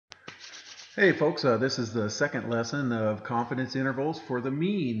Hey folks, this is the second lesson of confidence intervals for the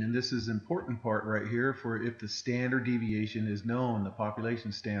mean, and this is an important part right here for if the standard deviation is known, the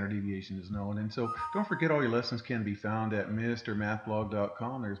population standard deviation is known. And so don't forget all your lessons can be found at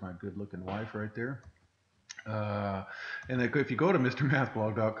Mrmathblog.com. There's my good looking wife right there. Uh, and if you go to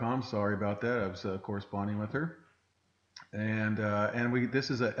Mrmathblog.com, sorry about that, I was corresponding with her. And this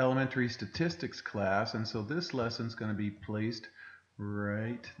is an elementary statistics class, and so this lesson is going to be placed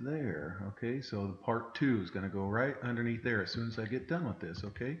right there. Okay, so the part two is going to go right underneath there as soon as I get done with this.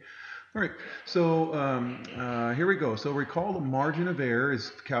 Okay, all right. So here we go. So recall the margin of error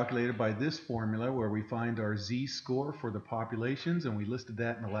is calculated by this formula where we find our z-score for the populations, and we listed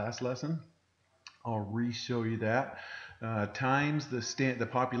that in the last lesson. I'll re-show you that. Times the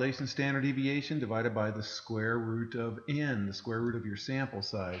population standard deviation divided by the square root of n, the square root of your sample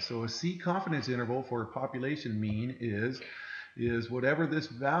size. So a C confidence interval for a population mean is whatever this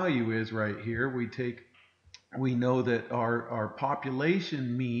value is right here. We know that our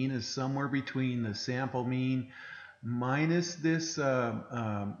population mean is somewhere between the sample mean minus this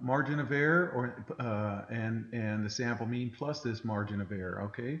margin of error, and the sample mean plus this margin of error.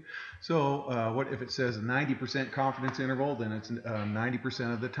 Okay, so what if it says a 90% confidence interval? Then it's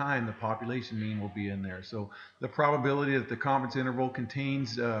 90% of the time the population mean will be in there. So the probability that the confidence interval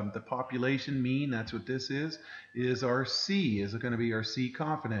contains the population mean, that's what this is our C. Is going to be our C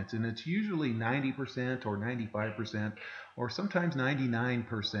confidence, and it's usually 90% or 95% or sometimes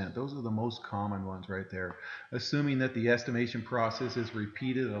 99%. Those are the most common ones right there, assuming that the estimation process is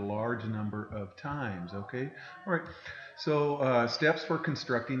repeated a large number of times. Okay, all right. So steps for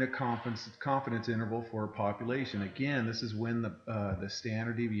constructing a confidence interval for a population. Again, this is when the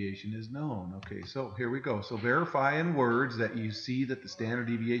standard deviation is known. Okay, so here we go. So verify in words that you see that the standard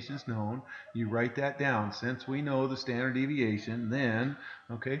deviation is known. You write that down. Since we know the standard deviation, then,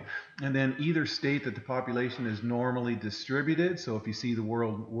 okay, and then either state that the population is normally distributed. So if you see the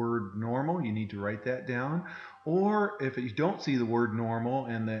word normal, you need to write that down. Or if you don't see the word normal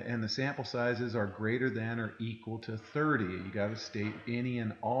and the sample sizes are greater than or equal to 30, you got to state any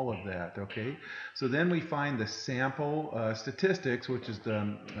and all of that. Okay, so then we find the sample statistics, which is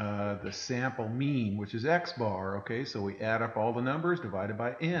the sample mean, which is x bar. Okay, so we add up all the numbers divided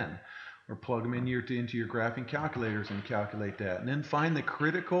by n, or plug them into your graphing calculators and calculate that, and then find the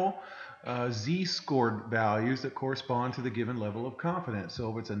critical z-scored values that correspond to the given level of confidence.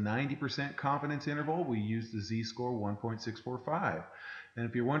 So if it's a 90% confidence interval, we use the z-score 1.645. And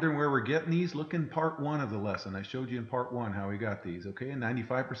if you're wondering where we're getting these, look in part one of the lesson. I showed you in part one how we got these. Okay, and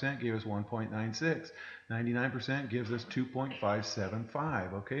 95% gave us 1.96. 99% gives us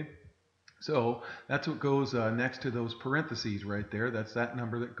 2.575. Okay. So that's what goes next to those parentheses right there. That's that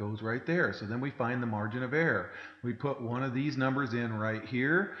number that goes right there. So then we find the margin of error. We put one of these numbers in right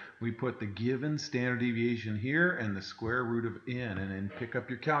here. We put the given standard deviation here and the square root of n, and then pick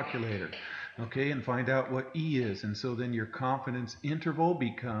up your calculator. Okay, and find out what E is. And so then your confidence interval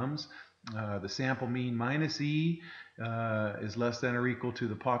becomes the sample mean minus E is less than or equal to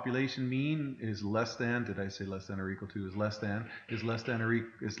the population mean is less than, did I say less than or equal to, is less than or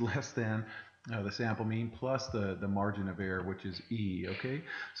is less than the sample mean plus the margin of error, which is E. Okay,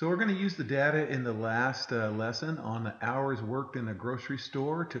 so we're going to use the data in the last lesson on the hours worked in a grocery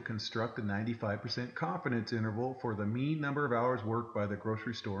store to construct a 95% confidence interval for the mean number of hours worked by the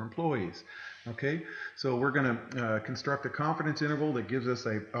grocery store employees. Okay, so we're going to construct a confidence interval that gives us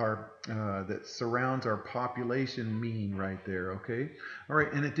that surrounds our population mean right there. Okay, all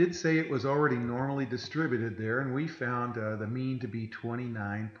right, and it did say it was already normally distributed there, and we found the mean to be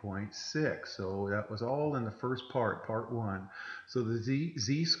 29.6. So that was all in the first part one. So the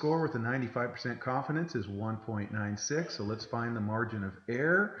Z score with the 95% confidence is 1.96. So let's find the margin of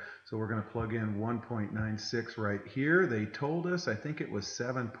error. So we're going to plug in 1.96 right here. They told us, I think it was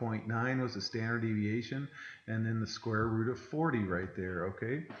 7.9 was the standard deviation, and then the square root of 40 right there.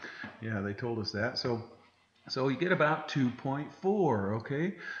 Okay, yeah, they told us that. So you get about 2.4,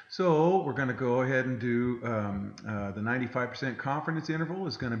 okay? So we're going to go ahead and do the 95% confidence interval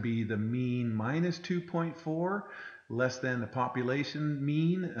is going to be the mean minus 2.4, less than the population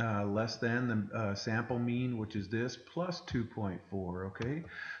mean, less than the sample mean, which is this, plus 2.4, okay?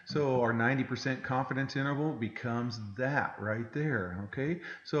 So our 90% confidence interval becomes that right there, okay?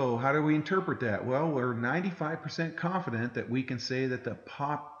 So how do we interpret that? Well, we're 95% confident that we can say that the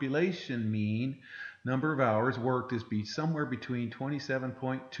population mean number of hours worked is somewhere between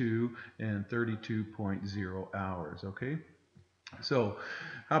 27.2 and 32.0 hours, okay? So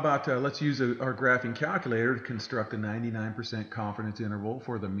how about let's use our graphing calculator to construct a 99% confidence interval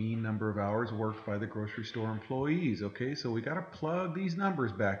for the mean number of hours worked by the grocery store employees. Okay, so we got to plug these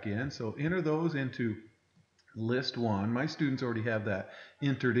numbers back in. So enter those into list one. My students already have that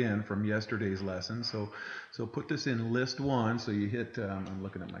entered in from yesterday's lesson. So put this in list one. So you hit, I'm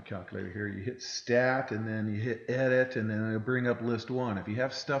looking at my calculator here, you hit stat and then you hit edit and then it'll bring up list one. If you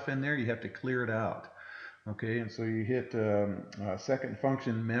have stuff in there, you have to clear it out. Okay, and so you hit second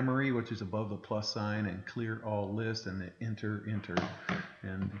function memory, which is above the plus sign, and clear all lists, and then enter,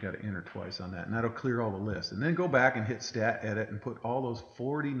 and you got to enter twice on that, and that'll clear all the lists. And then go back and hit stat edit and put all those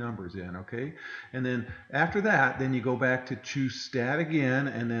 40 numbers in. Okay, and then after that, then you go back to choose stat again,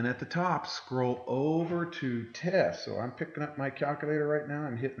 and then at the top scroll over to test. So I'm picking up my calculator right now.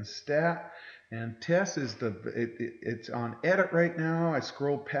 I'm hitting stat. And test is it's on edit right now. I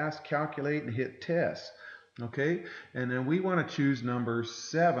scroll past calculate and hit test. Okay, and then we want to choose number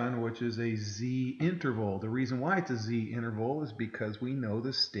 7, which is a z interval. The reason why it's a z interval is because we know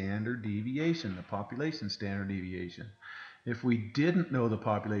the standard deviation, the population standard deviation. If we didn't know the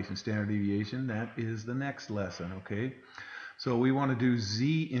population standard deviation, that is the next lesson. Okay, so we want to do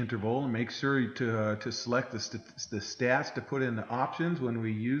z interval and make sure to select the stats to put in the options when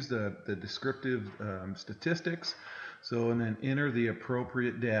we use the descriptive statistics. So and then enter the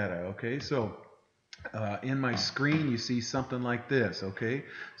appropriate data. Okay, so in my screen you see something like this. Okay,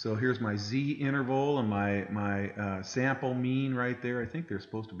 so here's my z interval and my sample mean right there. I think there's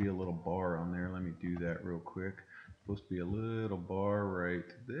supposed to be a little bar on there. Let me do that real quick. Supposed to be a little bar right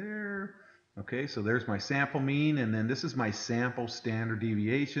there. Okay, so there's my sample mean, and then this is my sample standard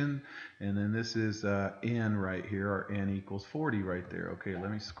deviation, and then this is n right here, or n equals 40 right there. Okay,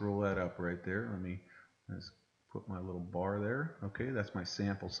 let me scroll that up right there. Let's put my little bar there. Okay, that's my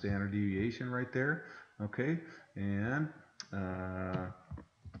sample standard deviation right there. Okay, and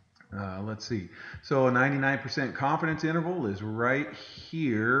let's see. So a 99% confidence interval is right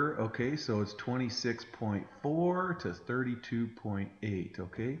here. Okay, so it's 26.4 to 32.8.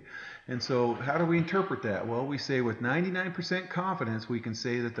 Okay, and so how do we interpret that? Well, we say with 99% confidence, we can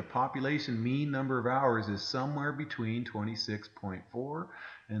say that the population mean number of hours is somewhere between 26.4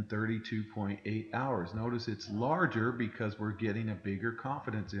 and 32.8 hours. Notice it's larger because we're getting a bigger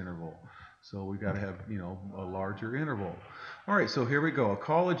confidence interval. So we got to have, a larger interval. All right, so here we go. A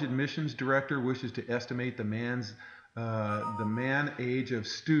college admissions director wishes to estimate the man age of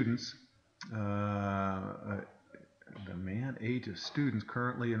students. The man age of students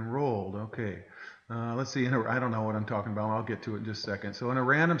currently enrolled. Okay. Let's see. I don't know what I'm talking about. I'll get to it in just a second. So in a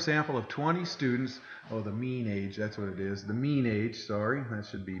random sample of 20 students, the mean age, that's what it is. The mean age, sorry, that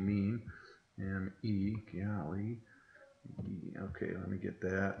should be mean. M-E, golly. Okay, let me get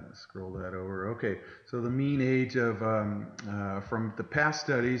that. Scroll that over. Okay, so the mean age of from the past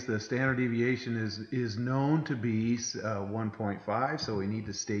studies, the standard deviation is known to be 1.5. So we need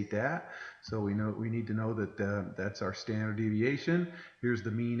to state that. So we need to know that that's our standard deviation. Here's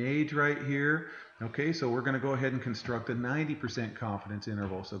the mean age right here. Okay, so we're going to go ahead and construct a 90% confidence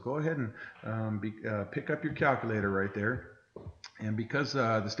interval. So go ahead and pick up your calculator right there. And because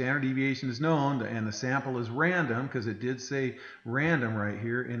the standard deviation is known and the sample is random, because it did say random right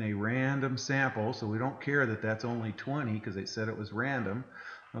here in a random sample, so we don't care that that's only 20 because it said it was random.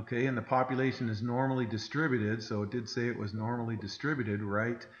 Okay, and the population is normally distributed, so it did say it was normally distributed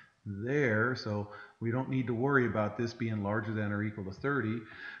right there, so we don't need to worry about this being larger than or equal to 30.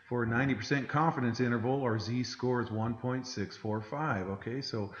 For a 90% confidence interval, our z-score is 1.645. Okay,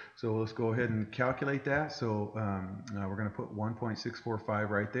 so let's go ahead and calculate that. So we're going to put 1.645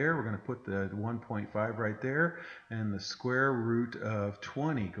 right there. We're going to put the 1.5 right there, and the square root of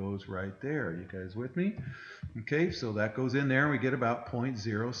 20 goes right there. You guys with me? Okay, so that goes in there and we get about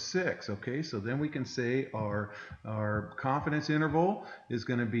 0.06. Okay, so then we can say our confidence interval is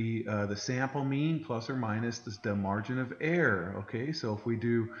going to be the sample mean plus or minus the margin of error. Okay, so if we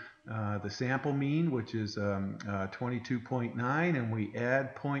do the sample mean, which is 22.9, and we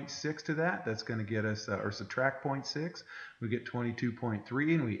add 0.6 to that, that's going to get us, or subtract 0.6, we get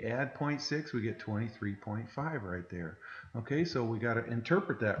 22.3, and we add 0.6, we get 23.5 right there. Okay, so we got to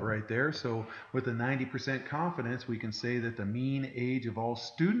interpret that right there. So with a 90% confidence, we can say that the mean age of all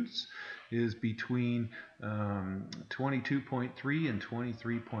students is between 22.3 and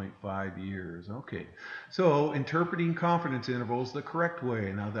 23.5 years. Okay, so interpreting confidence intervals the correct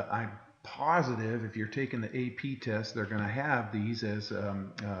way. Now that I'm positive if you're taking the AP test, they're going to have these as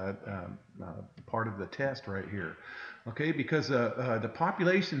part of the test right here. Okay, because the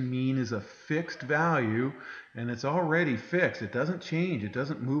population mean is a fixed value, and it's already fixed. It doesn't change. It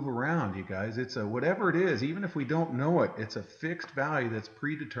doesn't move around, you guys. It's a whatever it is, even if we don't know it, it's a fixed value that's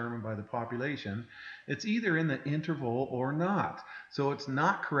predetermined by the population. It's either in the interval or not. So it's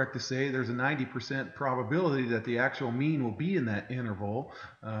not correct to say there's a 90% probability that the actual mean will be in that interval,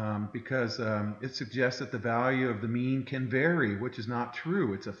 because it suggests that the value of the mean can vary, which is not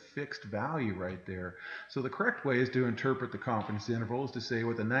true. It's a fixed value right there. So the correct way is to interpret the confidence interval is to say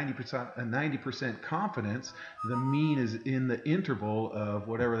with a 90% confidence, the mean is in the interval of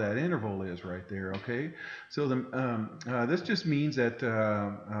whatever that interval is right there, okay? So this just means that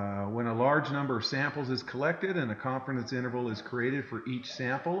when a large number of samples is collected and a confidence interval is created for each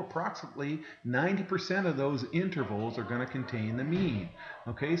sample, approximately 90% of those intervals are going to contain the mean.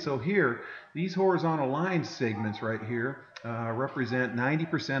 Okay, so here, these horizontal line segments right here represent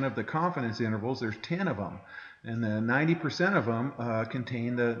 90% of the confidence intervals. There's 10 of them. And the 90% of them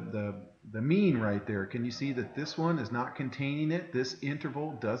contain the mean right there. Can you see that this one is not containing it? This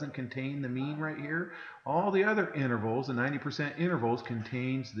interval doesn't contain the mean right here. All the other intervals, the 90% intervals,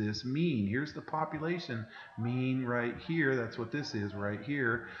 contains this mean. Here's the population mean right here. That's what this is right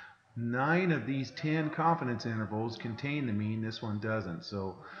here. 9 of these 10 confidence intervals contain the mean. This one doesn't.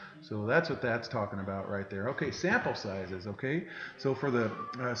 So that's what that's talking about right there. Okay, sample sizes. Okay, so for the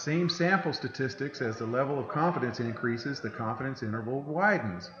same sample statistics, as the level of confidence increases, the confidence interval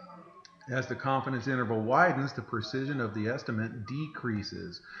widens. As the confidence interval widens, the precision of the estimate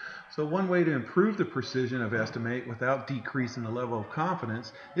decreases. So one way to improve the precision of estimate without decreasing the level of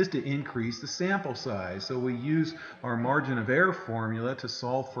confidence is to increase the sample size. So we use our margin of error formula to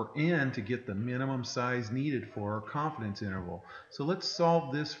solve for n to get the minimum size needed for our confidence interval. So let's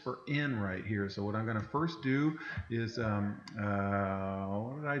solve this for n right here. So what I'm going to first do is, what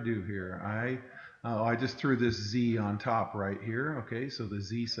did I do here? I just threw this z on top right here. Okay, so the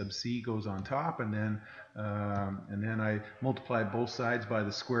z sub c goes on top, and then I multiply both sides by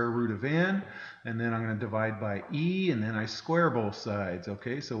the square root of n, and then I'm going to divide by e, and then I square both sides.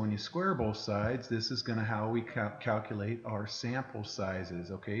 Okay, so when you square both sides, this is going to how we calculate our sample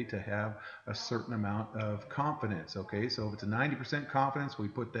sizes. Okay, to have a certain amount of confidence. Okay, so if it's a 90% confidence, we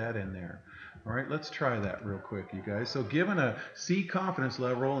put that in there. All right, let's try that real quick, you guys. So given a C confidence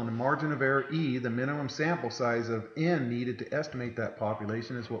level and a margin of error E, the minimum sample size of N needed to estimate that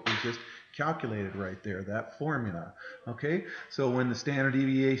population is what we just calculated right there, that formula. Okay, so when the standard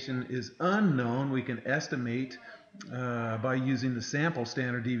deviation is unknown, we can estimate by using the sample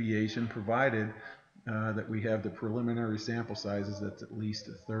standard deviation, provided that we have the preliminary sample sizes that's at least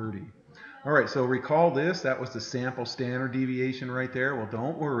 30. All right, so recall this. That was the sample standard deviation right there. Well,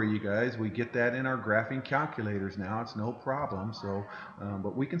 don't worry, you guys. We get that in our graphing calculators now. It's no problem. So,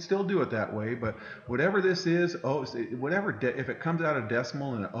 but we can still do it that way. But whatever this is, if it comes out of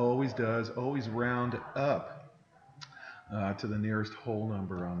decimal, and it always does, always round up to the nearest whole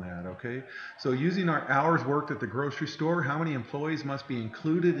number on that, okay? So using our hours worked at the grocery store, how many employees must be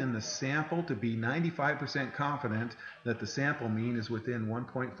included in the sample to be 95% confident that the sample mean is within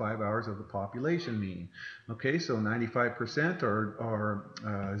 1.5 hours of the population mean? Okay, so 95% our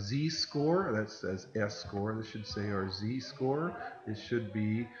z-score, that says s-score, this should say our z-score, it should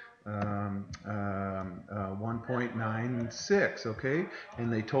be 1.96, okay?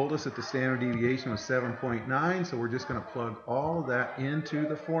 And they told us that the standard deviation was 7.9, so we're just going to plug all of that into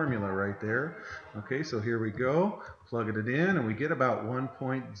the formula right there. Okay, so here we go. Plug it in, and we get about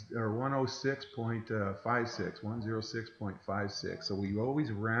 106.56. So we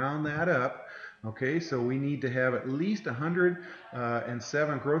always round that up. Okay, so we need to have at least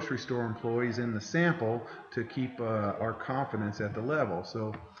 107 grocery store employees in the sample to keep our confidence at the level.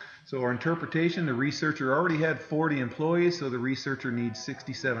 So our interpretation, the researcher already had 40 employees, so the researcher needs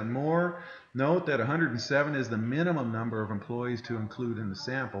 67 more. Note that 107 is the minimum number of employees to include in the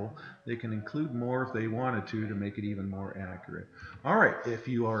sample. They can include more if they wanted to make it even more accurate. All right, if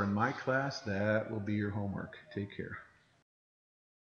you are in my class, that will be your homework. Take care.